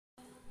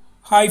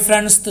Hi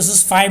friends, this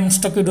is 5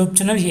 Stock YouTube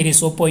channel. Here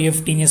is Oppo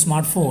A15s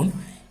smartphone.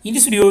 In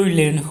this video, we will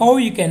learn how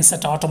you can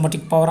set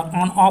automatic power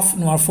on off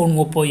in your phone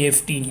Oppo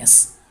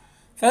A15s.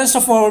 First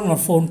of all, in your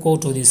phone, go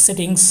to the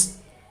settings.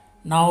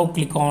 Now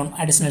click on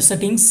additional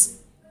settings.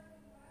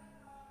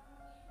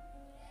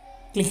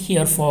 Click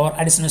here for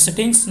additional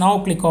settings. Now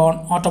click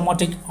on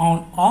automatic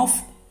on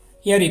off.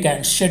 Here you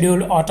can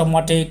schedule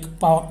automatic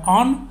power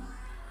on.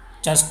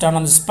 Just turn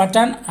on this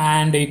button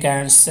and you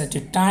can set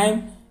a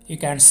time. You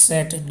can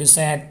set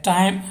desired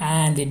time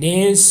and the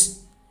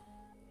days.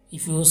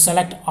 If you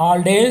select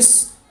all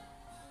days,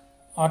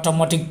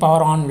 automatic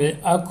power on will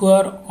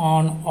occur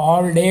on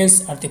all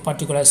days at the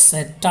particular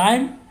set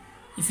time.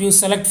 If you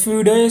select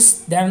few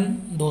days,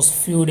 then those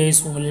few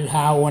days will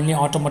have only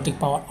automatic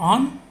power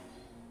on.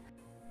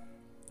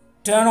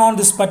 Turn on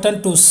this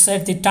button to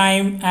set the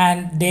time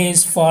and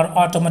days for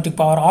automatic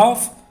power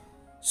off.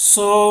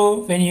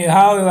 So when you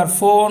have your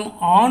phone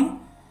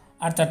on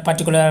at that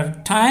particular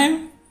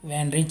time,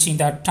 when reaching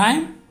that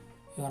time,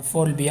 your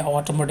phone will be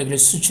automatically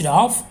switched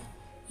off.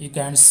 You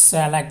can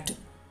select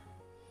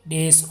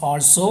days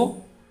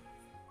also.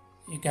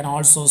 You can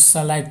also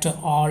select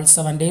all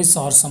 7 days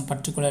or some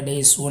particular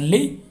days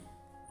only.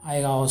 I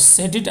have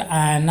set it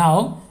and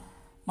now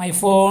my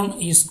phone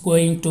is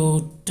going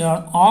to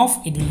turn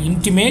off. It will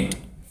intimate.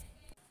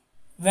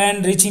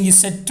 When reaching the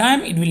set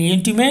time, it will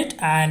intimate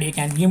and you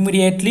can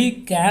immediately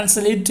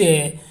cancel it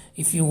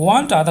if you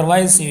want.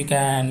 Otherwise, you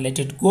can let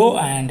it go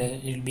and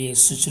it will be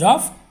switched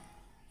off.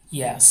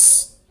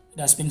 Yes, it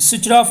has been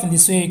switched off. In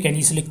this way, you can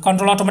easily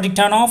control automatic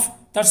turn off.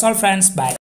 That's all friends. Bye.